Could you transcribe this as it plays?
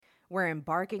We're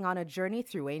embarking on a journey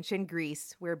through ancient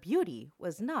Greece, where beauty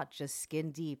was not just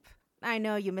skin deep. I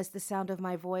know you missed the sound of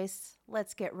my voice.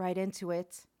 Let's get right into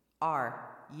it. Are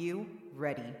you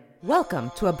ready? Welcome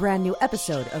to a brand new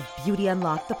episode of Beauty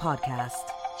Unlocked, the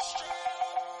podcast.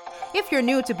 If you're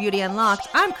new to Beauty Unlocked,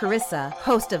 I'm Carissa,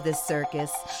 host of this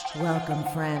circus. Welcome,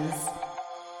 friends.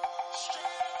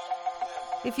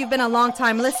 If you've been a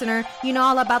long-time listener, you know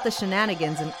all about the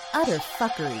shenanigans and utter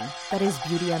fuckery that is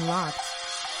Beauty Unlocked.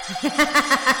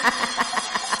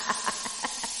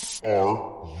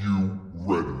 Are you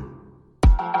ready?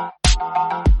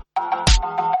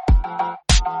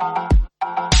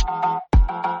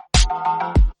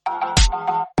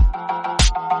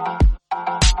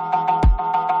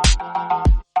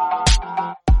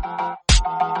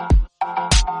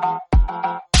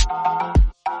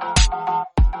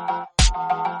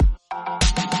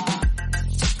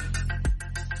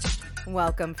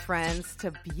 Welcome, friends,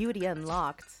 to Beauty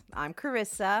Unlocked. I'm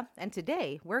Carissa, and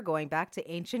today we're going back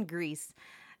to ancient Greece.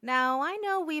 Now, I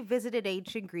know we visited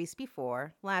ancient Greece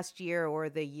before, last year or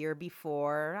the year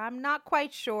before. I'm not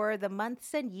quite sure. The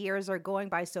months and years are going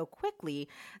by so quickly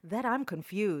that I'm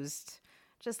confused.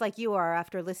 Just like you are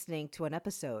after listening to an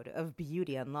episode of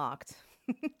Beauty Unlocked.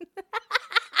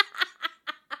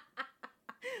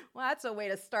 Well, that's a way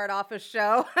to start off a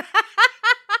show.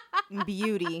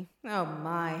 Beauty, oh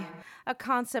my, a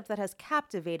concept that has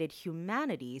captivated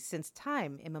humanity since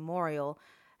time immemorial,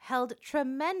 held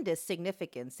tremendous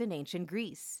significance in ancient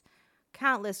Greece.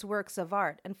 Countless works of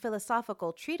art and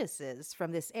philosophical treatises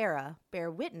from this era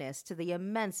bear witness to the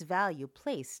immense value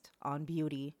placed on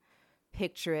beauty.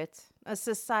 Picture it, a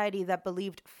society that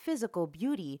believed physical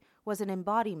beauty was an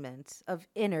embodiment of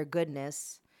inner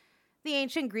goodness. The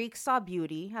ancient Greeks saw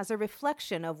beauty as a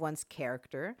reflection of one's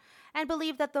character and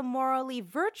believed that the morally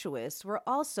virtuous were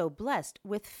also blessed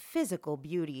with physical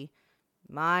beauty.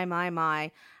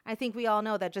 My. I think we all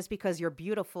know that just because you're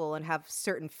beautiful and have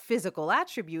certain physical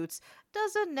attributes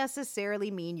doesn't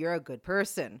necessarily mean you're a good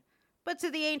person. But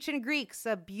to the ancient Greeks,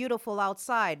 a beautiful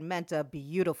outside meant a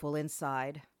beautiful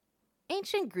inside.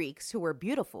 Ancient Greeks who were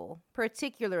beautiful,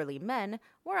 particularly men,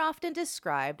 were often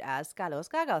described as kalos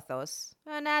kagathos,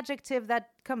 an adjective that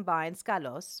combines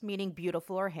kalos, meaning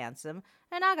beautiful or handsome,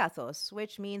 and agathos,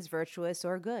 which means virtuous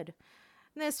or good.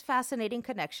 This fascinating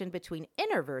connection between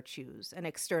inner virtues and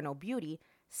external beauty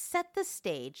set the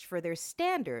stage for their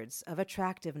standards of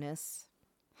attractiveness.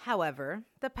 However,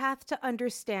 the path to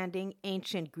understanding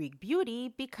ancient Greek beauty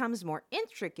becomes more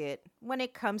intricate when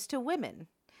it comes to women.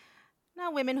 Now,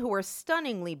 women who were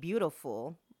stunningly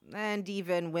beautiful, and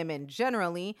even women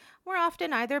generally, were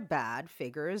often either bad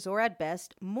figures or at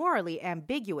best morally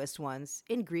ambiguous ones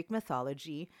in Greek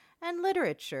mythology and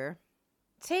literature.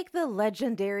 Take the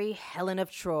legendary Helen of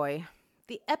Troy,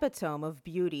 the epitome of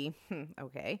beauty.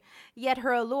 Yet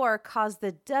her allure caused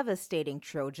the devastating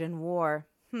Trojan War.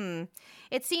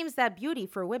 It seems that beauty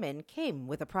for women came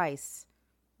with a price.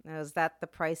 Is that the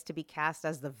price to be cast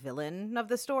as the villain of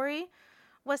the story?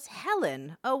 Was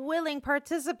Helen a willing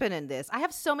participant in this? I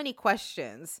have so many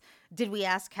questions. Did we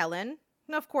ask Helen?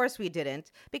 Of course we didn't,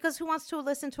 because who wants to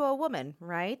listen to a woman,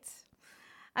 right?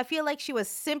 I feel like she was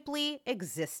simply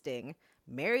existing,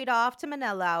 married off to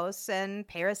Menelaus, and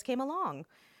Paris came along.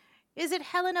 Is it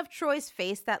Helen of Troy's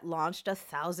face that launched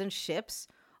 1,000 ships?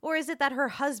 Or is it that her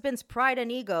husband's pride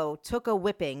and ego took a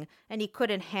whipping and he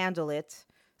couldn't handle it?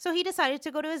 So he decided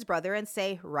to go to his brother and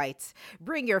say, right,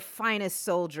 bring your finest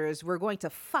soldiers. We're going to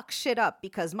fuck shit up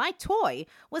because my toy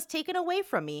was taken away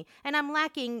from me and I'm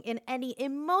lacking in any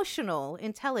emotional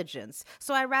intelligence.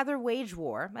 So I'd rather wage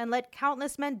war and let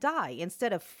countless men die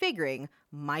instead of figuring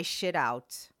my shit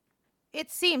out. It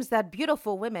seems that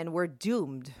beautiful women were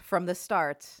doomed from the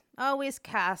start, always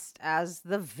cast as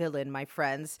the villain, my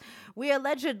friends. We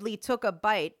allegedly took a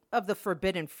bite of the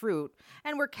forbidden fruit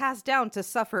and were cast down to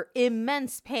suffer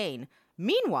immense pain.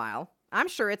 Meanwhile, I'm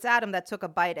sure it's Adam that took a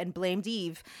bite and blamed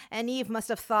Eve, and Eve must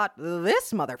have thought,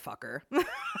 this motherfucker.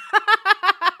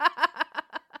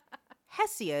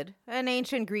 Hesiod, an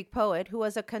ancient Greek poet who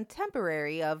was a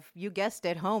contemporary of, you guessed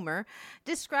it, Homer,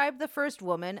 described the first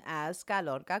woman as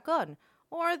kalon kakon,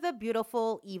 or the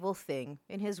beautiful evil thing,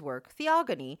 in his work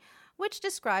Theogony, which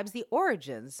describes the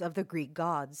origins of the Greek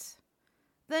gods.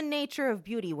 The nature of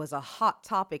beauty was a hot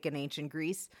topic in ancient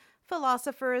Greece.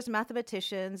 Philosophers,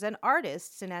 mathematicians, and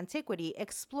artists in antiquity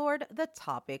explored the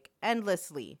topic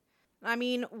endlessly. I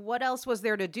mean, what else was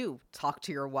there to do? Talk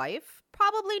to your wife?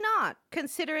 Probably not,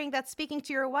 considering that speaking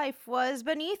to your wife was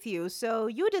beneath you, so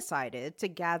you decided to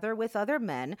gather with other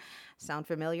men, sound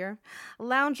familiar?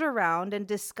 Lounge around and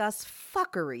discuss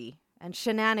fuckery and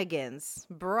shenanigans.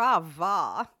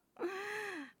 Brava!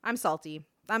 I'm salty.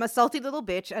 I'm a salty little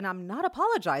bitch, and I'm not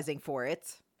apologizing for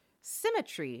it.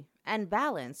 Symmetry and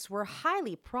balance were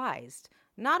highly prized,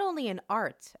 not only in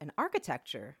art and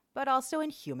architecture, but also in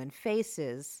human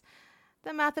faces.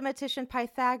 The mathematician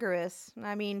Pythagoras,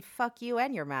 fuck you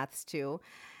and your maths too,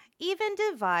 even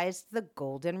devised the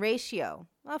golden ratio,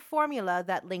 a formula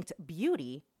that linked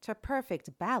beauty to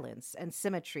perfect balance and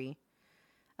symmetry.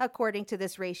 According to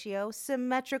this ratio,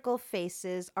 symmetrical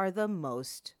faces are the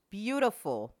most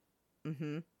beautiful.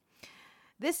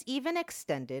 This even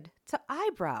extended to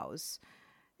eyebrows.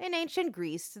 In ancient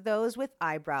Greece, those with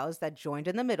eyebrows that joined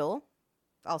in the middle,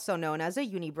 also known as a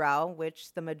unibrow,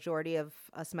 which the majority of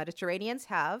us Mediterraneans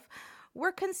have,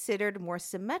 were considered more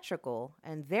symmetrical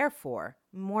and therefore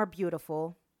more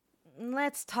beautiful.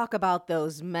 Let's talk about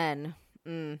those men.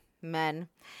 Men.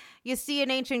 You see,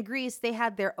 in ancient Greece, they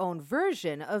had their own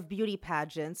version of beauty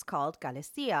pageants called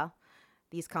Kalestia.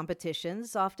 These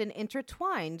competitions, often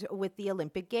intertwined with the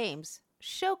Olympic Games,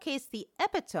 showcase the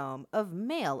epitome of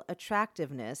male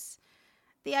attractiveness.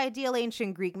 The ideal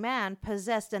ancient Greek man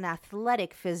possessed an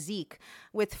athletic physique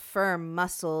with firm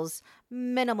muscles,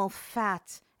 minimal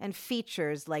fat, and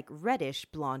features like reddish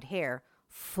blonde hair,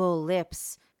 full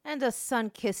lips, and a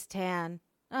sun-kissed tan.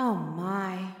 Oh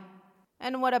my.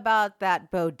 And what about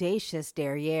that bodacious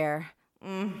derriere?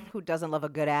 Who doesn't love a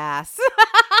good ass?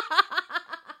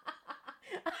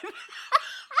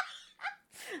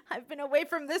 I've been away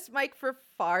from this mic for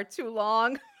far too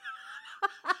long.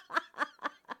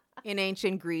 In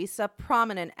ancient Greece, a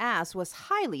prominent ass was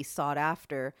highly sought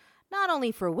after, not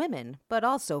only for women, but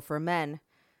also for men.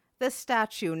 The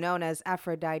statue known as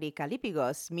Aphrodite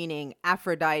Kalipigos, meaning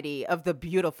Aphrodite of the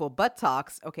beautiful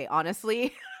buttocks. Okay,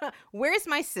 honestly, where's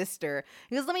my sister?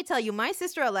 Because let me tell you, my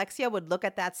sister Alexia would look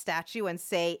at that statue and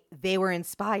say they were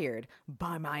inspired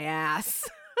by my ass.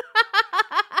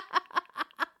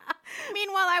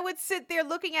 Meanwhile, I would sit there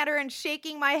looking at her and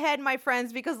shaking my head, my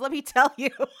friends, because let me tell you.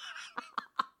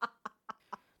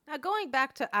 Now, going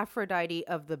back to Aphrodite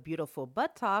of the beautiful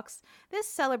buttocks, this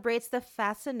celebrates the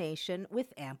fascination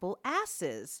with ample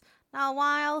asses. Now,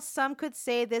 while some could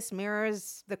say this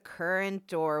mirrors the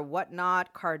current or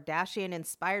whatnot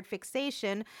Kardashian-inspired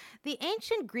fixation, the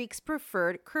ancient Greeks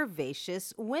preferred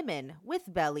curvaceous women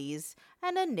with bellies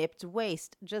and a nipped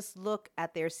waist. Just look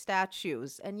at their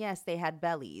statues. And yes, they had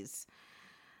bellies.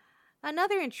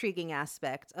 Another intriguing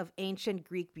aspect of ancient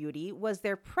Greek beauty was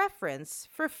their preference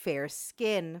for fair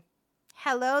skin.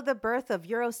 Hello, the birth of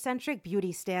Eurocentric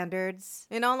beauty standards.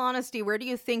 In all honesty, where do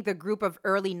you think the group of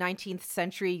early 19th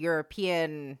century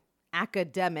European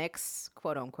academics,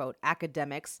 quote-unquote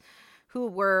academics, who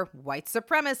were white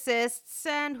supremacists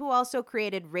and who also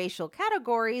created racial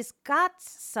categories, got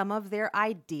some of their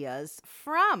ideas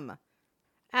from?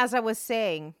 As I was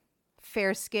saying,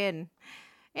 fair skin.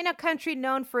 In a country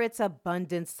known for its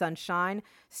abundant sunshine,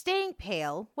 staying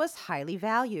pale was highly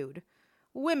valued.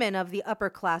 Women of the upper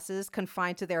classes,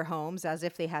 confined to their homes as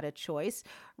if they had a choice,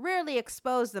 rarely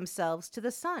exposed themselves to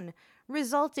the sun,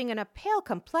 resulting in a pale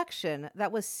complexion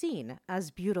that was seen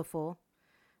as beautiful.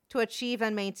 To achieve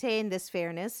and maintain this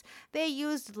fairness, they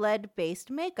used lead-based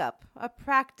makeup, a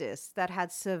practice that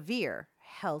had severe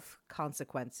health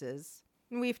consequences.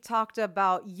 We've talked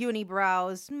about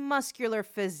unibrows, muscular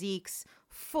physiques,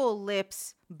 full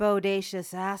lips,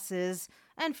 bodacious asses,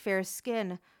 and fair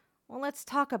skin. Well, let's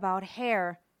talk about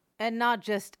hair. And not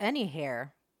just any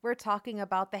hair. We're talking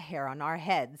about the hair on our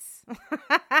heads.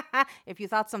 If you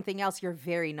thought something else, you're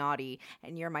very naughty,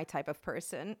 and you're my type of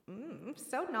person.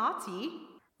 So naughty.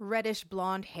 Reddish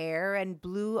blonde hair and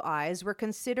blue eyes were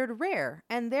considered rare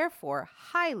and therefore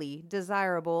highly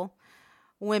desirable.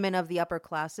 Women of the upper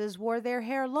classes wore their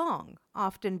hair long,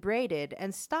 often braided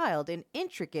and styled in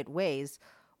intricate ways,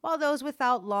 while those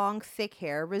without long, thick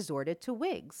hair resorted to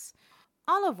wigs.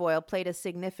 Olive oil played a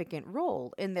significant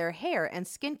role in their hair and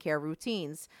skincare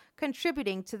routines,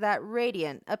 contributing to that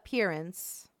radiant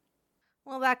appearance.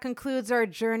 Well, that concludes our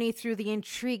journey through the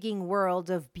intriguing world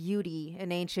of beauty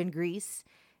in ancient Greece.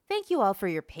 Thank you all for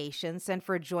your patience and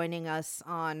for joining us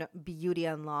on Beauty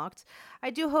Unlocked. I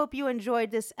do hope you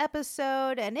enjoyed this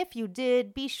episode, and if you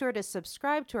did, be sure to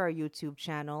subscribe to our YouTube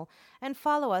channel and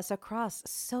follow us across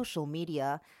social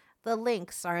media. The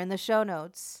links are in the show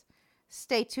notes.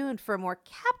 Stay tuned for more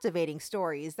captivating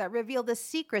stories that reveal the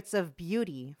secrets of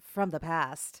beauty from the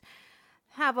past.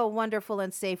 Have a wonderful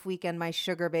and safe weekend, my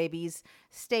sugar babies.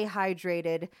 Stay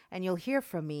hydrated, and you'll hear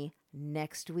from me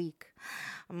next week.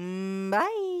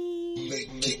 Bye.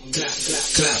 Make it clap,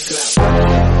 clap, clap,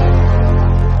 clap.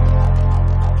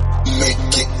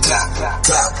 Make it clap,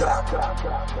 clap, clap.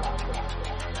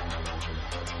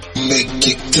 Make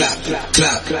it clap,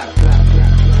 clap, clap.